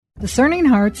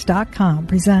DiscerningHearts.com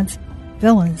presents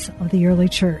Villains of the Early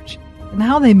Church and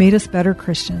How They Made Us Better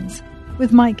Christians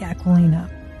with Mike Aquilina.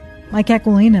 Mike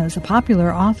Aquilina is a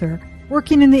popular author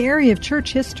working in the area of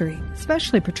church history,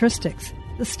 especially patristics,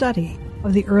 the study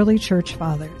of the early church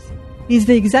fathers. He's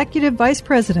the executive vice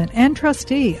president and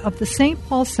trustee of the St.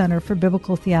 Paul Center for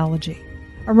Biblical Theology,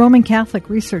 a Roman Catholic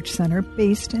research center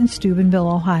based in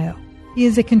Steubenville, Ohio. He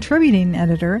is a contributing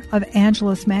editor of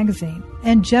Angelus Magazine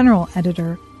and general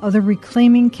editor of the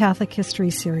Reclaiming Catholic History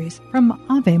series from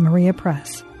Ave Maria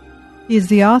Press. He is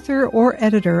the author or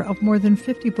editor of more than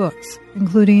 50 books,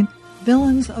 including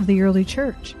Villains of the Early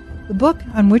Church, the book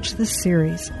on which this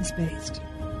series is based.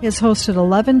 He has hosted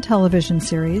 11 television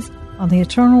series on the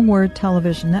Eternal Word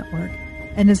Television Network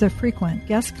and is a frequent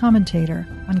guest commentator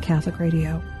on Catholic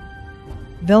radio.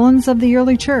 Villains of the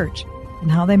Early Church and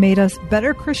How They Made Us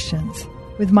Better Christians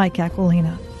with Mike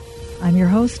Aquilina. I'm your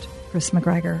host, Chris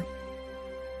McGregor.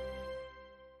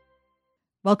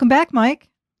 Welcome back, Mike.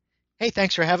 Hey,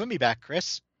 thanks for having me back,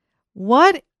 Chris.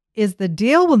 What is the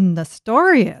deal with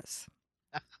Nestorius?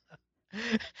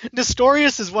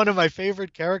 Nestorius is one of my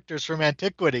favorite characters from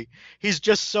antiquity. He's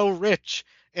just so rich,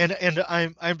 and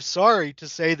I'm sorry to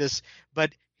say this,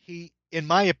 but he, in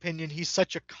my opinion, he's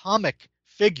such a comic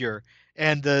figure,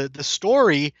 and the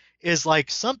story is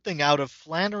like something out of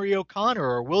Flannery O'Connor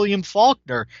or William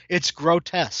Faulkner. It's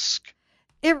grotesque.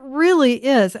 It really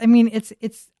is. I mean,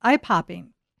 it's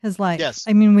eye-popping, his life. Yes.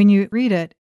 I mean, when you read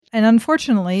it. And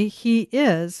unfortunately, he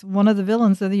is one of the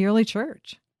villains of the early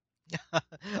church.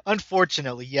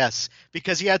 Unfortunately, yes,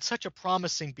 because he had such a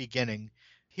promising beginning.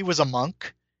 He was a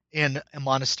monk in a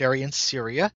monastery in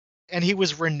Syria, and he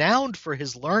was renowned for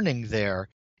his learning there.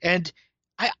 And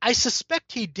I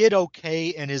suspect he did okay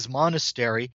in his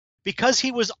monastery because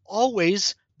he was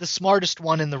always the smartest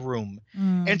one in the room.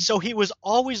 And so he was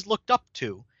always looked up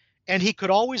to, and he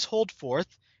could always hold forth,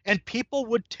 and people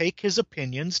would take his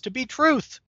opinions to be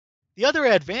truth. The other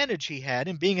advantage he had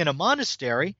in being in a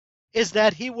monastery is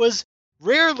that he was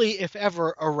rarely, if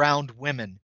ever, around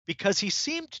women, because he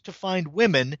seemed to find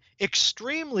women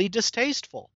extremely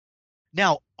distasteful.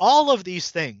 Now, all of these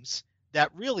things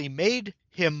that really made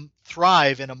him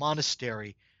thrive in a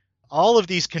monastery, all of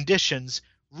these conditions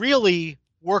really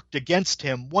worked against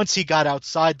him once he got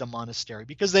outside the monastery,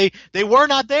 because they were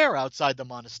not there outside the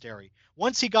monastery.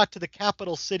 Once he got to the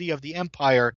capital city of the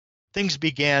empire, things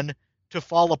began to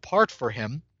fall apart for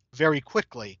him very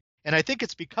quickly. And I think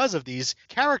it's because of these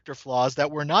character flaws that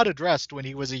were not addressed when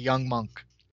he was a young monk.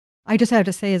 I just have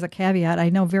to say as a caveat, I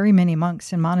know very many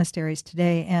monks in monasteries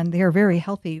today, and they are very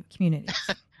healthy communities.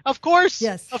 Of course.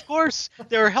 Yes. Of course.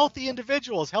 There are healthy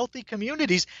individuals, healthy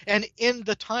communities. And in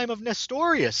the time of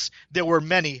Nestorius, there were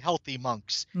many healthy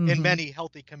monks in many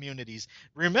healthy communities.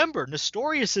 Remember,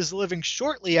 Nestorius is living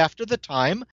shortly after the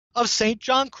time of St.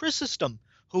 John Chrysostom,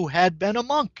 who had been a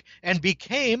monk and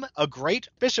became a great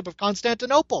bishop of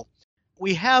Constantinople.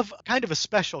 We have kind of a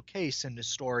special case in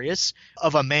Nestorius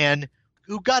of a man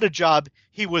who got a job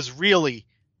he was really,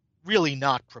 really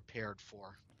not prepared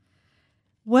for.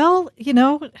 Well, you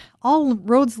know, all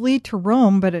roads lead to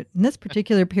Rome, but in this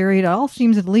particular period, it all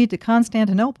seems to lead to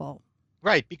Constantinople.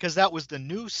 Right, because that was the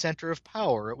new center of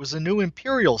power. It was a new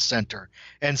imperial center.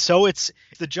 And so it's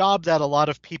the job that a lot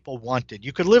of people wanted.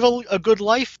 You could live a good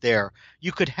life there.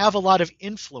 You could have a lot of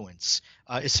influence,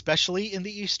 especially in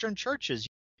the Eastern churches.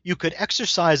 You could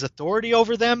exercise authority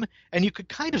over them, and you could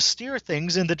kind of steer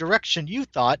things in the direction you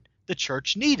thought the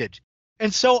church needed.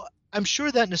 And so I'm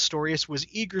sure that Nestorius was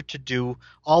eager to do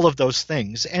all of those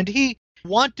things, and he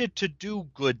wanted to do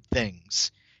good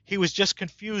things. He was just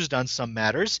confused on some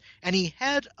matters, and he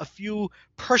had a few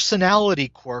personality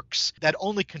quirks that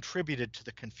only contributed to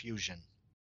the confusion.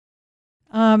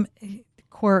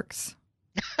 Quirks.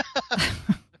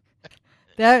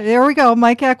 There we go.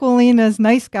 Mike Aquilina's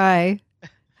nice guy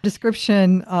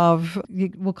description of,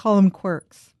 we'll call them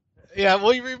quirks. Yeah,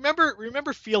 well, you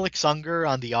remember Felix Unger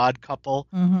on The Odd Couple,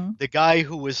 the guy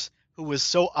who was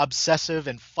so obsessive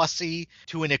and fussy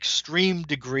to an extreme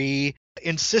degree,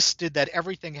 insisted that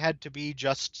everything had to be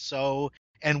just so,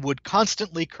 and would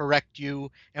constantly correct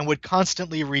you and would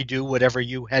constantly redo whatever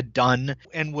you had done,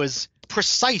 and was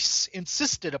precise,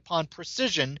 insisted upon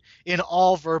precision in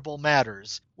all verbal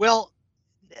matters. Well,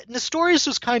 Nestorius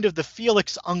was kind of the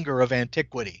Felix Unger of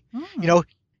antiquity. You know,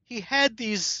 he had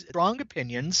these strong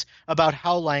opinions about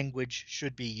how language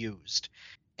should be used.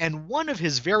 And one of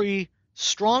his very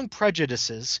strong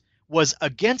prejudices was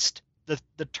against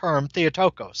the term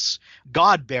Theotokos,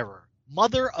 God-bearer,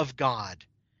 mother of God.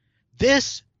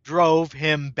 This drove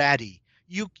him batty.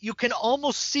 You can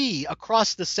almost see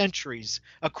across the centuries,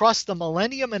 across the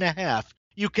millennium and a half,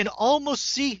 You can almost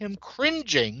see him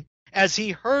cringing as he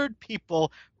heard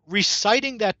people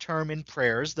reciting that term in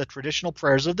prayers, the traditional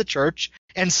prayers of the church,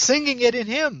 and singing it in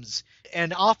hymns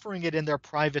and offering it in their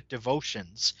private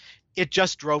devotions. It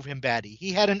just drove him batty.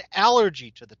 He had an allergy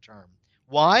to the term.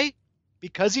 Why?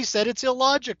 Because he said it's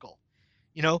illogical.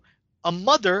 You know, a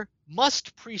mother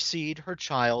must precede her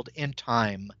child in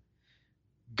time.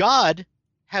 God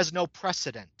has no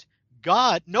precedent.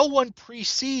 No one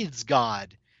precedes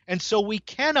God. And so we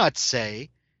cannot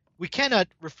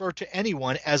refer to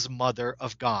anyone as Mother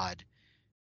of God.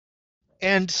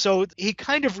 And so he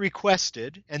kind of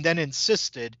requested and then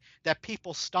insisted that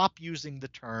people stop using the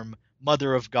term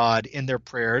Mother of God in their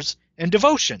prayers and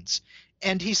devotions.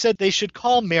 And he said they should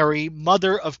call Mary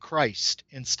Mother of Christ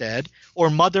instead, or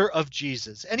Mother of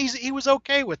Jesus. And he was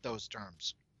okay with those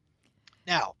terms.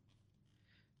 Now,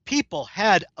 people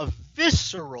had a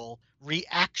visceral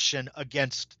reaction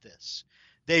against this.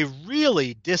 They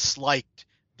really disliked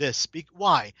this.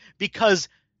 Why? Because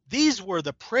these were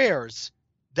the prayers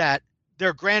that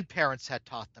their grandparents had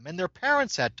taught them, and their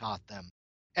parents had taught them,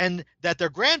 and that their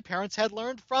grandparents had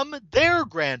learned from their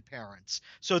grandparents.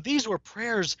 So these were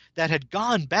prayers that had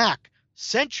gone back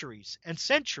centuries and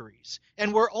centuries,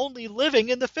 and were only living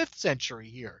in the 5th century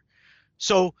here.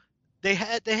 So they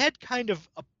had kind of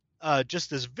just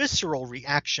this visceral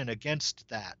reaction against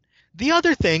that. The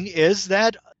other thing is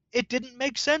that it didn't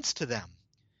make sense to them.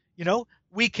 You know,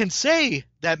 we can say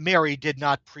that Mary did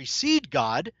not precede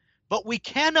God, but we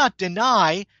cannot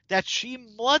deny that she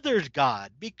mothered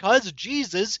God, because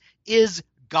Jesus is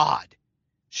God.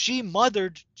 She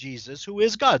mothered Jesus, who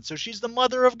is God. So she's the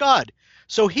mother of God.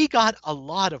 So he got a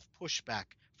lot of pushback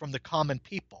from the common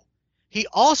people. He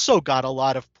also got a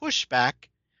lot of pushback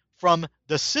from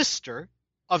the sister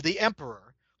of the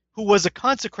emperor, who was a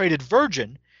consecrated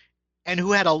virgin and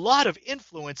who had a lot of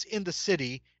influence in the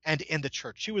city and in the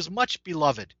church. She was much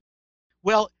beloved.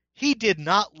 Well, he did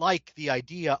not like the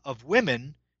idea of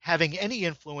women having any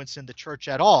influence in the church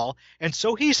at all, and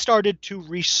so he started to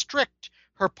restrict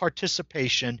her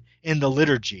participation in the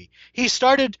liturgy. He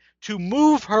started to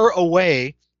move her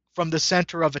away from the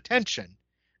center of attention.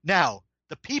 Now,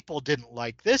 the people didn't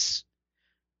like this.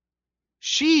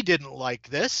 She didn't like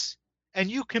this, and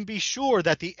you can be sure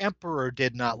that the emperor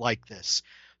did not like this.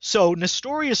 So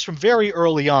Nestorius, from very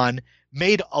early on,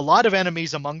 made a lot of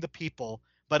enemies among the people,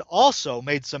 but also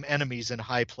made some enemies in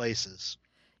high places.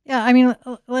 Yeah, I mean,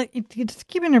 just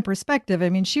keep it in perspective. I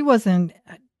mean, she wasn't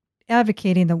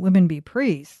advocating that women be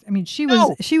priests. I mean, she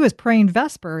was praying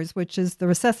Vespers, which is the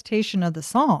recitation of the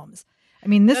Psalms. I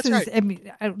mean, this is right. I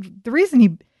mean, the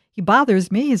reason he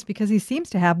bothers me is because he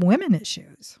seems to have women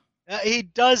issues. He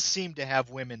does seem to have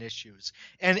women issues,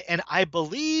 and I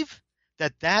believe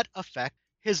that affects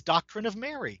his doctrine of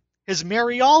Mary, his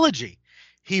Mariology.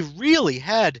 He really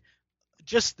had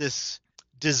just this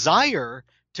desire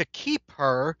to keep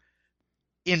her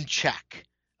in check,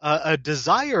 a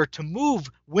desire to move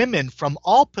women from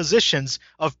all positions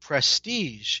of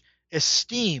prestige,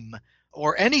 esteem,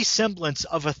 or any semblance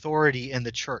of authority in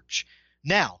the church.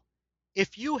 Now,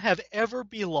 if you have ever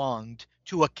belonged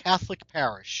to a Catholic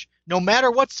parish, no matter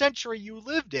what century you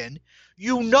lived in,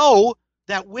 you know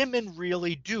that women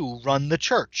really do run the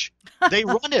church. They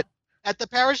run it at the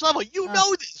parish level. You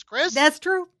know this, Chris. That's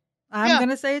true. I'm going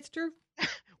to say it's true.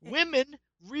 Women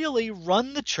really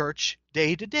run the church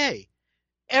day to day.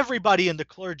 Everybody in the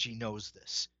clergy knows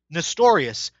this.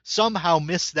 Nestorius somehow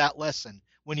missed that lesson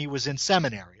when he was in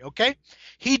seminary, okay?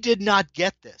 He did not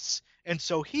get this. And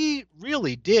so he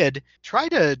really did try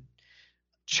to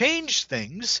change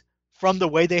things from the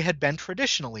way they had been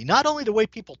traditionally. Not only the way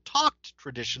people talked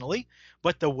traditionally,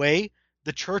 but the way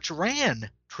the church ran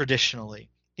traditionally.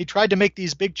 He tried to make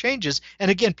these big changes, and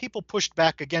again, people pushed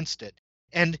back against it.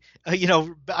 And,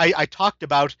 I talked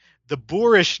about the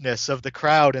boorishness of the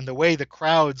crowd and the way the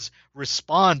crowds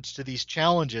respond to these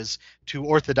challenges to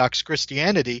Orthodox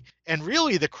Christianity. And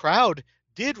really, the crowd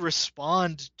did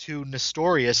respond to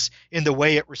Nestorius in the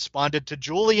way it responded to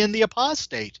Julian the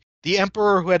Apostate, the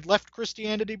emperor who had left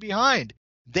Christianity behind.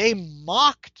 They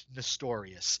mocked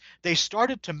Nestorius. They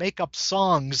started to make up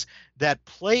songs that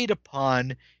played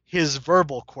upon his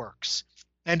verbal quirks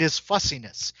and his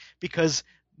fussiness, because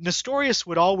Nestorius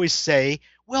would always say,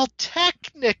 well,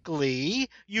 technically,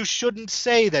 you shouldn't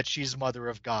say that she's Mother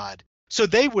of God. So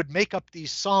they would make up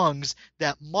these songs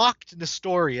that mocked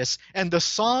Nestorius, and the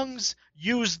songs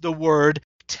used the word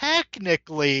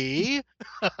technically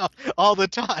all the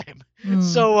time.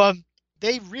 So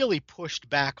they really pushed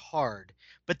back hard.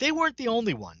 But they weren't the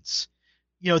only ones.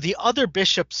 The other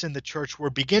bishops in the church were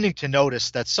beginning to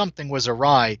notice that something was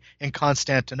awry in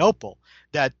Constantinople,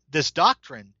 that this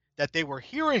doctrine that they were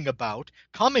hearing about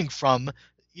coming from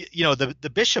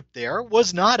the bishop there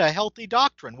was not a healthy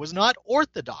doctrine, was not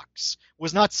orthodox,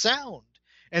 was not sound.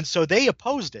 And so they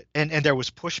opposed it. And there was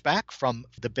pushback from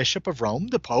the Bishop of Rome,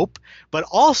 the Pope, but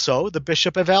also the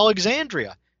Bishop of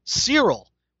Alexandria, Cyril,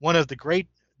 one of the great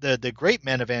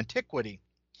men of antiquity.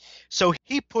 So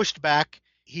he pushed back,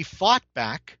 he fought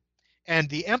back, and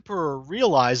the emperor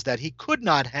realized that he could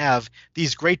not have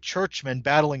these great churchmen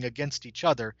battling against each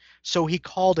other. So he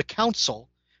called a council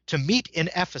to meet in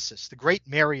Ephesus, the great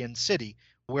Marian city,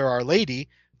 where Our Lady,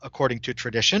 according to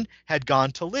tradition, had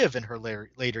gone to live in her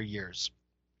later years.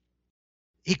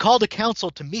 He called a council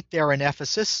to meet there in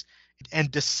Ephesus and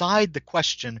decide the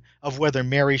question of whether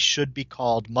Mary should be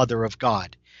called Mother of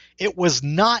God. It was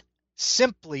not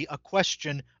simply a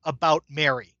question about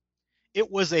Mary.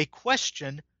 It was a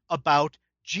question about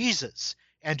Jesus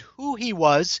and who he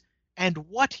was and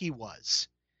what he was.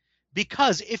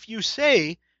 Because if you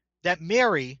say that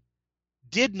Mary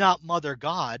did not mother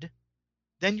God,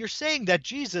 then you're saying that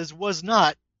Jesus was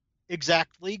not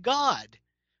exactly God.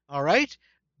 All right?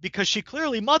 Because she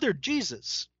clearly mothered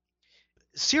Jesus.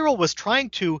 Cyril was trying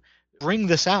to bring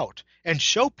this out and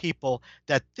show people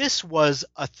that this was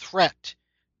a threat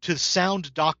to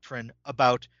sound doctrine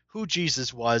about who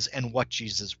Jesus was and what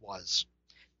Jesus was.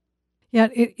 Yeah,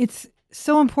 it's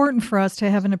so important for us to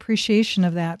have an appreciation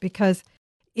of that, because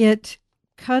it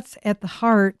cuts at the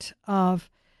heart of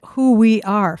who we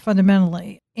are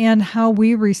fundamentally and how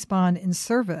we respond in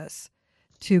service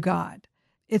to God.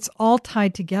 It's all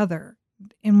tied together.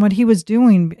 And what he was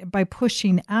doing by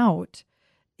pushing out,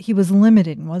 he was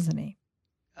limiting, wasn't he?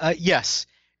 Yes.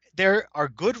 There are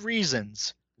good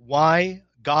reasons why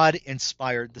God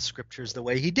inspired the scriptures the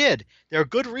way he did. There are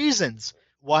good reasons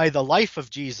why the life of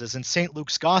Jesus in St.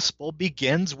 Luke's gospel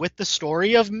begins with the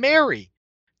story of Mary.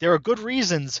 There are good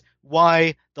reasons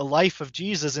why the life of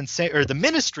Jesus or the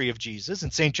ministry of Jesus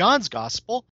in St. John's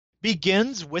gospel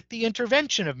begins with the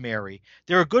intervention of Mary.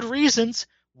 There are good reasons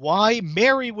why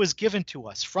Mary was given to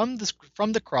us from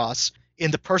the cross in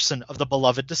the person of the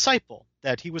beloved disciple,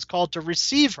 that he was called to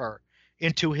receive her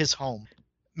into his home.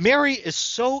 Mary is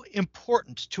so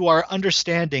important to our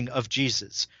understanding of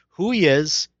Jesus, who he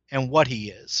is and what he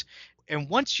is. And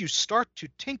once you start to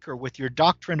tinker with your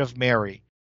doctrine of Mary,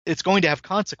 it's going to have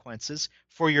consequences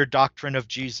for your doctrine of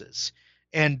Jesus.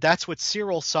 And that's what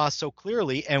Cyril saw so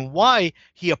clearly and why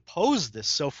he opposed this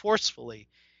so forcefully.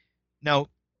 Now,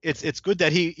 it's good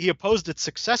that he opposed it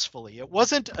successfully. It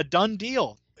wasn't a done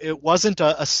deal. It wasn't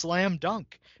a slam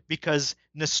dunk, because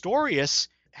Nestorius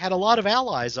had a lot of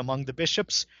allies among the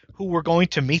bishops who were going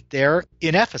to meet there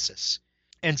in Ephesus.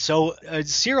 And so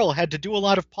Cyril had to do a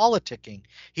lot of politicking.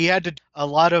 He had to do a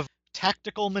lot of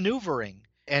tactical maneuvering,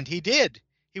 and he did.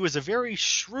 He was a very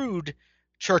shrewd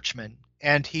churchman,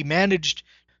 and he managed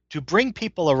to bring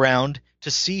people around to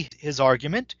see his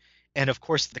argument. And of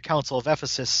course, the Council of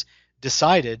Ephesus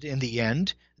decided in the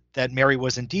end that Mary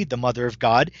was indeed the Mother of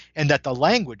God, and that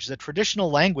the traditional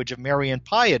language of Marian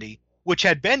piety, which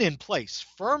had been in place,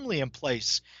 firmly in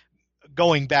place,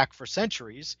 going back for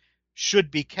centuries,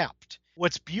 should be kept.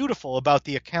 What's beautiful about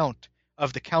the account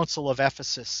of the Council of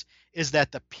Ephesus is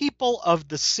that the people of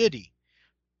the city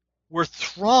were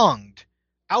thronged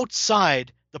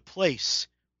outside the place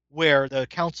where the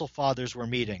council fathers were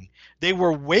meeting. They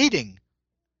were waiting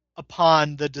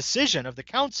upon the decision of the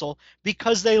council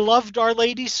because they loved Our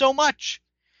Lady so much.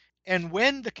 And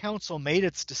when the council made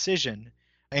its decision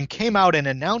and came out and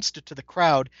announced it to the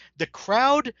crowd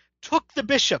took the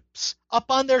bishops up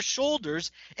on their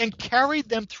shoulders and carried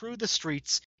them through the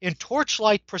streets in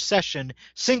torchlight procession,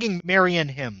 singing Marian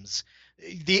hymns,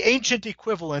 the ancient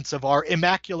equivalents of our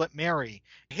Immaculate Mary,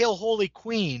 Hail Holy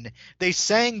Queen. They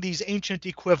sang these ancient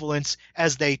equivalents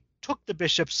as they took the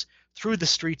bishops through the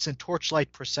streets in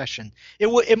torchlight procession.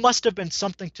 It must have been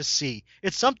something to see.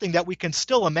 It's something that we can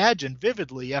still imagine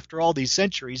vividly after all these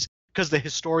centuries, because the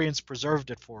historians preserved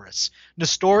it for us.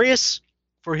 Nestorius,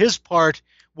 for his part,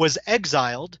 was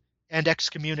exiled and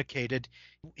excommunicated.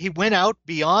 He went out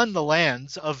beyond the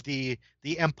lands of the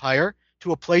empire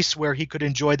to a place where he could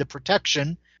enjoy the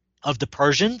protection of the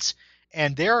Persians,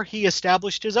 and there he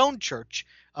established his own church,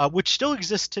 which still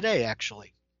exists today,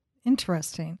 actually.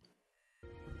 Interesting.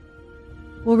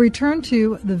 We'll return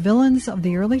to the villains of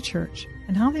the early church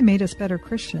and how they made us better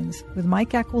Christians with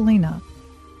Mike Aquilina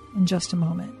in just a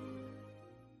moment.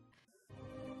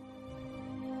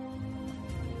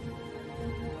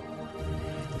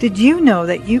 Did you know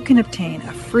that you can obtain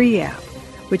a free app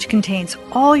which contains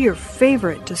all your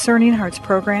favorite Discerning Hearts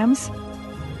programs?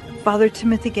 Father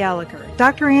Timothy Gallagher,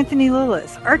 Dr. Anthony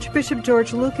Lillis, Archbishop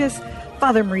George Lucas,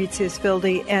 Father Maurizio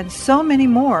Sfildi, and so many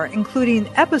more, including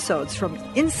episodes from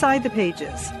Inside the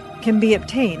Pages, can be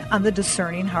obtained on the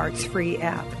Discerning Hearts free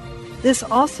app. This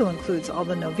also includes all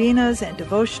the novenas and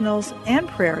devotionals and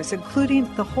prayers,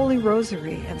 including the Holy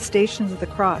Rosary and Stations of the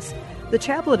Cross, the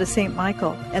Chaplet of St.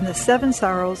 Michael, and the Seven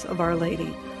Sorrows of Our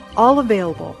Lady, all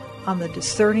available on the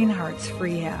Discerning Hearts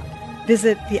free app.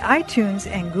 Visit the iTunes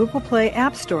and Google Play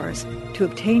app stores to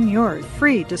obtain your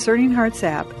free Discerning Hearts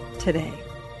app today.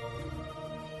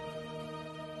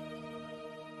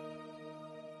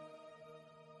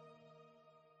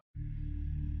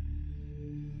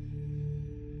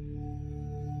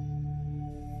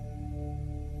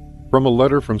 From a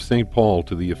letter from St. Paul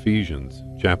to the Ephesians,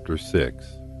 chapter 6.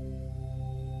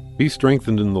 Be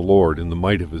strengthened in the Lord in the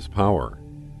might of his power.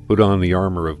 Put on the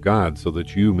armor of God so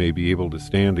that you may be able to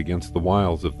stand against the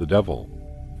wiles of the devil.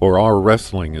 For our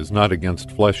wrestling is not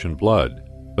against flesh and blood,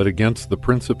 but against the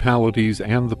principalities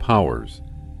and the powers,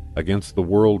 against the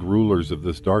world rulers of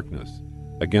this darkness,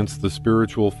 against the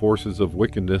spiritual forces of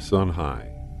wickedness on high.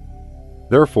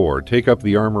 Therefore, take up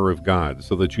the armor of God,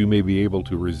 so that you may be able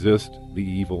to resist the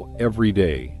evil every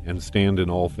day, and stand in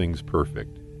all things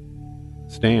perfect.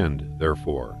 Stand,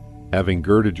 therefore, having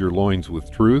girded your loins with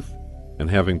truth, and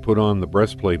having put on the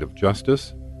breastplate of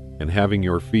justice, and having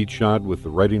your feet shod with the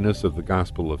readiness of the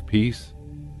gospel of peace,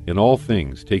 in all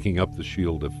things taking up the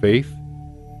shield of faith,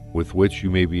 with which you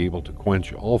may be able to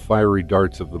quench all fiery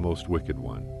darts of the most wicked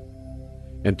one.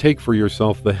 And take for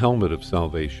yourself the helmet of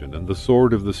salvation and the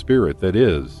sword of the Spirit, that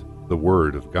is, the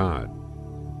Word of God.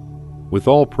 With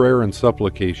all prayer and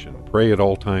supplication, pray at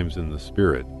all times in the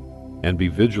Spirit, and be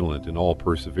vigilant in all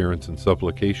perseverance and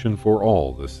supplication for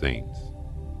all the saints.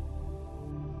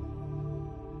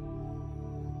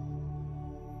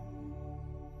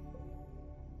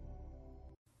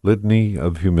 Litany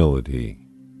of Humility.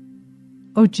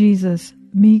 O Jesus,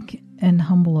 meek and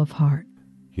humble of heart,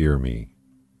 Hear me.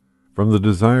 From the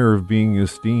desire of being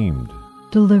esteemed,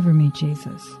 deliver me,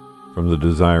 Jesus. from the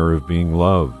desire of being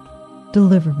loved,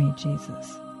 Deliver me,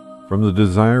 Jesus. from the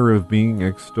desire of being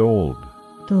extolled,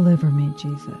 Deliver me,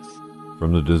 Jesus.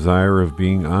 from the desire of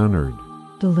being honored,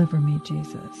 Deliver me,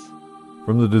 Jesus.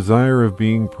 from the desire of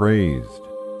being praised,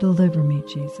 Deliver me,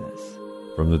 Jesus.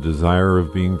 from the desire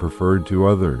of being preferred to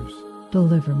others,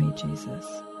 Deliver me, Jesus.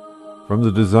 from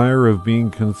the desire of being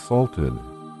consulted,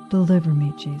 Deliver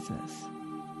me, Jesus.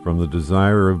 from the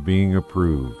desire of being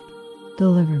approved,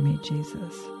 Deliver me,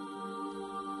 Jesus.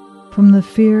 From the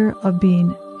fear of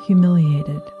being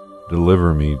humiliated,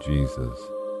 deliver me, Jesus.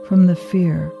 from the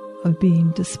fear of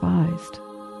being despised,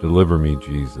 Deliver me,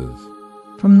 Jesus.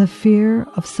 from the fear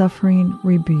of suffering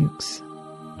rebukes,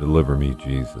 Deliver me,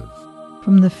 Jesus.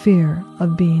 from the fear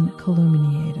of being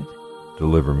calumniated,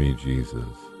 Deliver me, Jesus.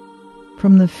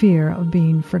 from the fear of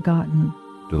being forgotten,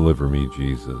 Deliver me,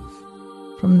 Jesus.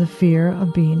 from the fear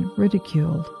of being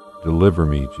ridiculed, Deliver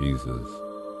me, Jesus.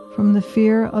 from the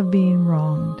fear of being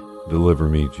wronged, Deliver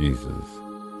me, Jesus.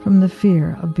 from the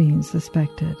fear of being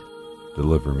suspected,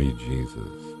 Deliver me,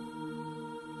 Jesus.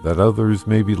 That others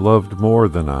may be loved more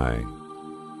than I,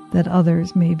 that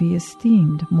others may be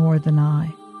esteemed more than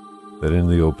I, that in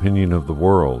the opinion of the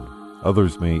world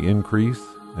others may increase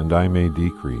and I may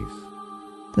decrease,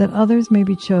 that others may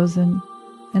be chosen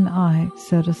and I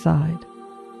set aside,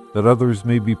 that others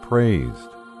may be praised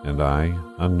and I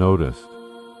unnoticed,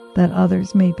 that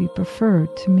others may be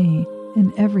preferred to me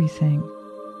in everything,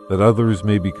 that others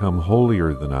may become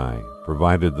holier than I,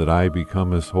 provided that I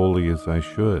become as holy as I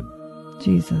should.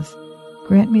 Jesus,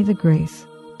 grant me the grace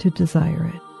to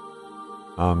desire it.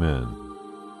 Amen.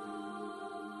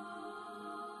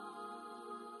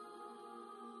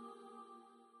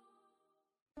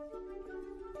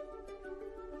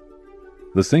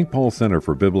 The St. Paul Center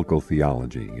for Biblical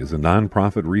Theology is a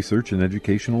nonprofit research and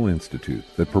educational institute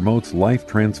that promotes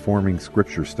life-transforming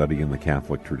scripture study in the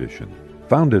Catholic tradition.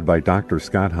 Founded by Dr.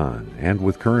 Scott Hahn and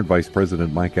with current Vice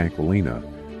President Mike Aquilina,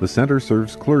 the center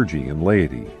serves clergy and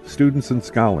laity, students and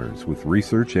scholars with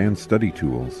research and study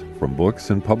tools, from books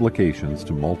and publications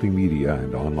to multimedia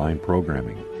and online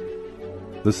programming.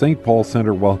 The St. Paul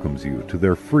Center welcomes you to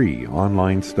their free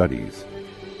online studies.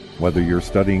 Whether you're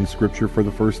studying Scripture for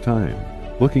the first time,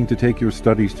 looking to take your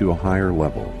studies to a higher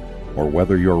level, or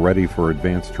whether you're ready for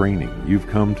advanced training, you've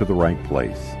come to the right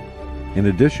place. In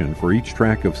addition, for each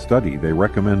track of study, they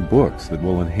recommend books that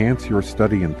will enhance your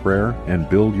study in prayer and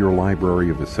build your library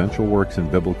of essential works in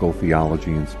biblical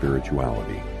theology and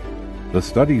spirituality. The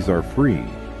studies are free.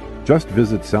 Just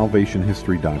visit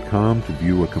salvationhistory.com to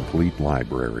view a complete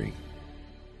library.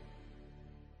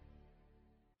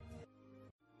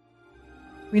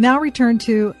 We now return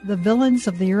to The Villains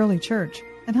of the Early Church,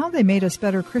 and how they made us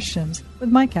better Christians with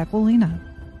Mike Aquilina.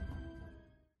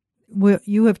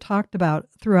 You have talked about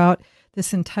throughout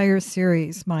this entire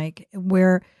series, Mike,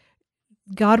 where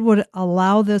God would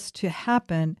allow this to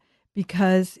happen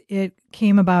because it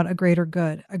came about a greater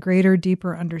good, a greater,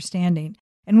 deeper understanding.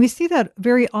 And we see that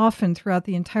very often throughout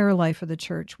the entire life of the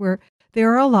church, where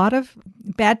there are a lot of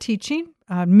bad teaching,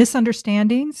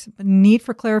 misunderstandings, need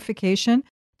for clarification.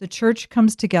 The church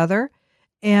comes together,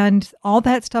 and all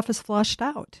that stuff is flushed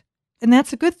out. And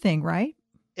that's a good thing, right?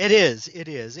 It is.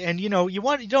 And, you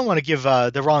don't want to give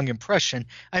the wrong impression.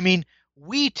 I mean,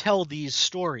 we tell these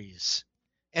stories,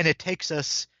 and it takes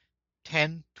us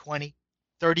 10, 20,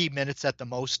 30 minutes at the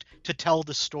most to tell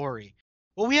the story.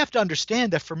 Well, we have to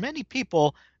understand that for many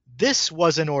people, this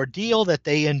was an ordeal that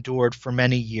they endured for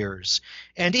many years.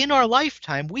 And in our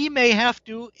lifetime, we may have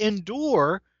to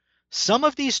endure some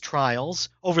of these trials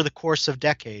over the course of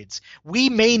decades. We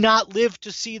may not live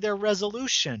to see their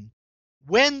resolution.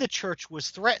 When the church was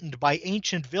threatened by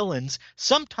ancient villains,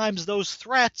 sometimes those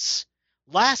threats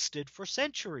lasted for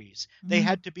centuries. They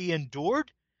had to be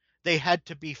endured, they had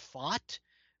to be fought,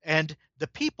 and the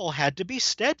people had to be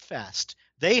steadfast.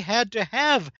 They had to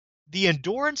have the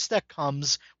endurance that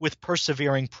comes with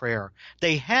persevering prayer.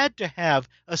 They had to have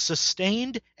a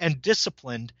sustained and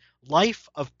disciplined life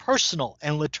of personal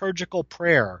and liturgical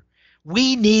prayer.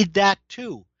 We need that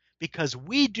too, because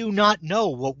we do not know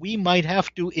what we might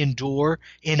have to endure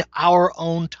in our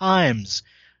own times.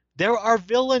 There are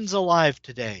villains alive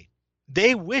today.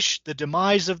 They wish the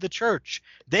demise of the church.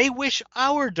 They wish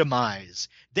our demise.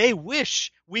 They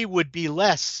wish we would be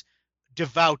less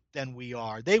devout than we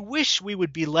are. They wish we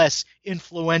would be less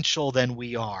influential than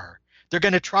we are. They're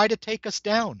going to try to take us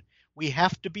down. We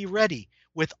have to be ready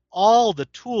with all the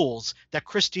tools that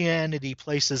Christianity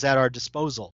places at our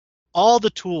disposal, all the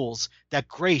tools that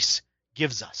grace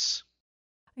gives us.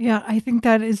 Yeah, I think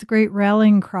that is a great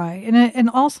rallying cry. And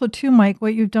also, too, Mike,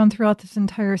 what you've done throughout this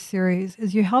entire series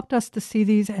is you helped us to see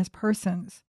these as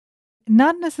persons.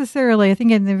 Not necessarily, I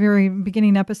think in the very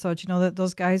beginning episodes, that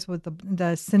those guys with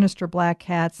the sinister black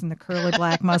hats and the curly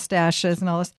black mustaches and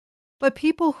all this, but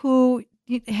people who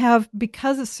have,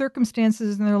 because of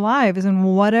circumstances in their lives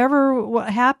and what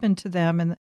happened to them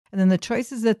and then the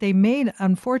choices that they made,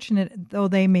 unfortunate though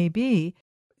they may be,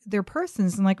 they're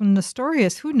persons. And like when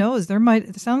Nestorius, who knows,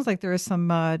 it sounds like there is some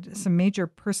major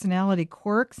personality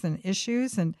quirks and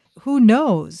issues, and who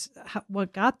knows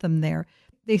what got them there.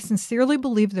 They sincerely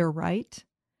believe they're right.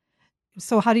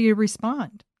 So how do you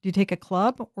respond? Do you take a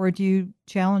club or do you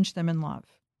challenge them in love?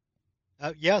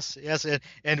 Yes,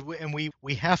 and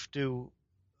we have to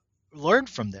learn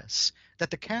from this that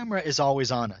the camera is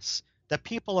always on us, that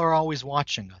people are always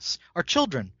watching us. Our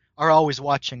children are always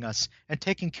watching us and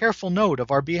taking careful note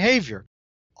of our behavior.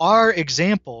 Our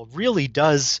example really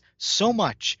does so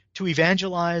much to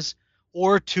evangelize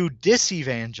or to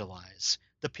disevangelize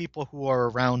the people who are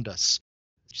around us.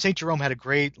 St. Jerome had a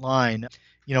great line,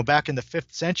 back in the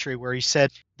 5th century, where he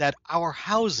said that our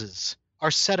houses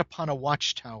are set upon a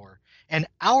watchtower, and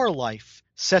our life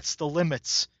sets the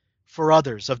limits for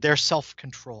others of their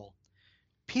self-control.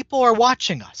 People are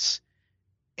watching us,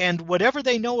 and whatever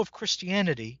they know of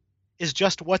Christianity is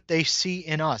just what they see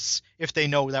in us if they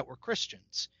know that we're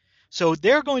Christians. So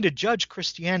they're going to judge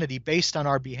Christianity based on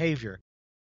our behavior.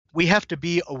 We have to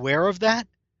be aware of that,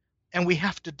 and we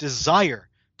have to desire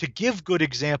to give good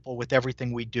example with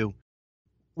everything we do.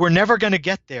 We're never going to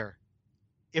get there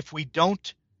if we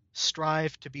don't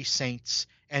strive to be saints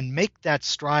and make that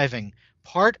striving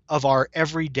part of our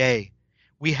everyday.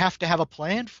 We have to have a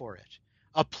plan for it,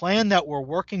 a plan that we're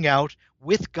working out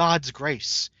with God's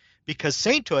grace, because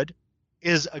sainthood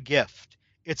is a gift.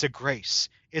 It's a grace.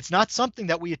 It's not something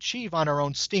that we achieve on our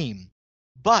own steam,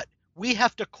 but we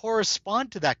have to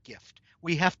correspond to that gift.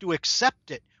 We have to accept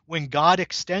it when God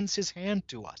extends his hand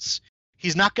to us.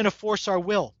 He's not going to force our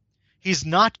will. He's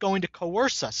not going to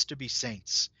coerce us to be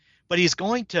saints, but he's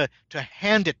going to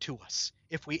hand it to us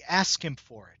if we ask him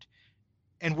for it.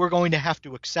 And we're going to have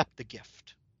to accept the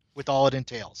gift with all it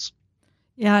entails.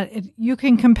 Yeah, you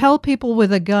can compel people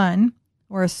with a gun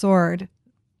or a sword,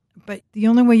 but the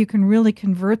only way you can really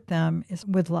convert them is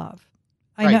with love.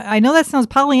 I know that sounds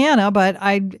Pollyanna, but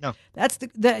that's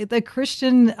the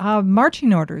Christian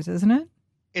marching orders, isn't it?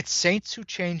 It's saints who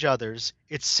change others.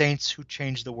 It's saints who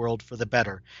change the world for the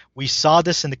better. We saw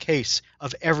this in the case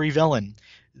of every villain.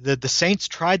 The saints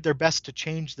tried their best to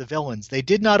change the villains. They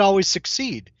did not always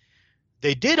succeed.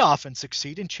 They did often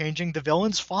succeed in changing the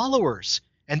villains' followers,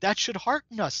 and that should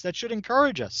hearten us. That should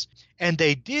encourage us. And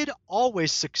they did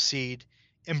always succeed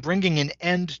in bringing an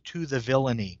end to the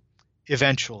villainy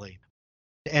eventually.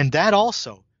 And that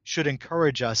also should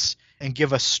encourage us and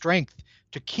give us strength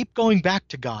to keep going back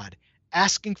to God,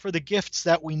 asking for the gifts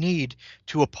that we need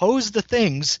to oppose the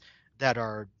things that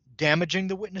are damaging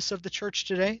the witness of the church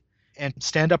today and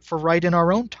stand up for right in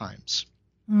our own times.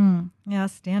 Yeah,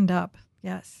 stand up.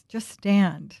 Yes, just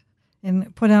stand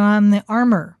and put on the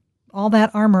armor, all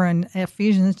that armor in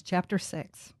Ephesians chapter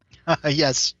 6.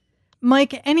 Yes.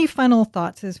 Mike, any final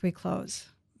thoughts as we close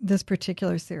this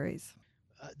particular series?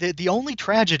 The only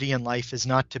tragedy in life is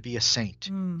not to be a saint.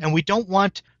 And we don't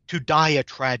want to die a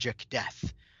tragic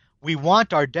death. We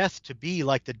want our death to be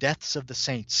like the deaths of the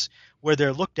saints, where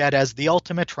they're looked at as the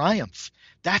ultimate triumph.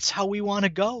 That's how we want to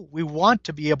go. We want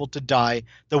to be able to die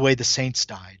the way the saints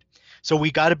died. So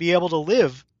we got to be able to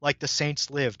live like the saints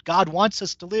lived. God wants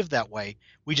us to live that way.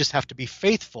 We just have to be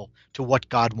faithful to what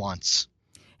God wants.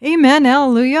 Amen.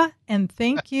 Hallelujah. And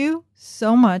thank you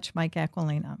so much, Mike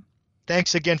Aquilina.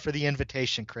 Thanks again for the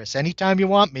invitation, Chris. Anytime you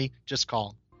want me, just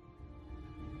call.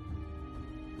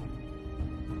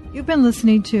 You've been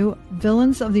listening to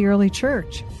Villains of the Early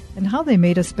Church and How They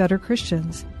Made Us Better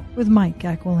Christians with Mike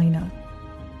Aquilina.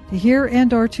 To hear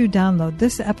and or to download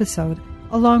this episode,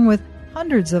 along with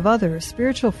hundreds of other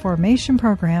spiritual formation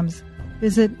programs,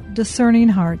 visit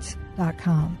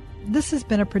discerninghearts.com. This has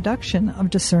been a production of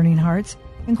Discerning Hearts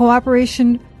in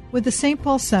cooperation with the St.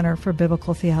 Paul Center for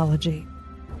Biblical Theology.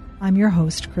 I'm your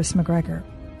host, Chris McGregor.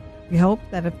 We hope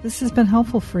that if this has been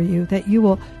helpful for you, that you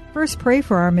will first pray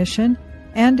for our mission,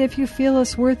 and if you feel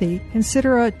us worthy,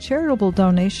 consider a charitable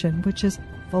donation, which is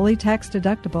fully tax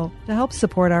deductible, to help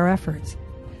support our efforts.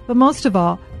 But most of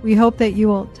all, we hope that you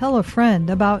will tell a friend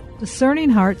about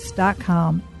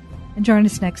discerninghearts.com and join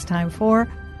us next time for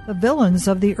The Villains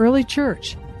of the Early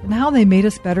Church and How They Made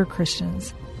Us Better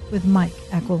Christians with Mike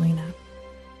Aquilina.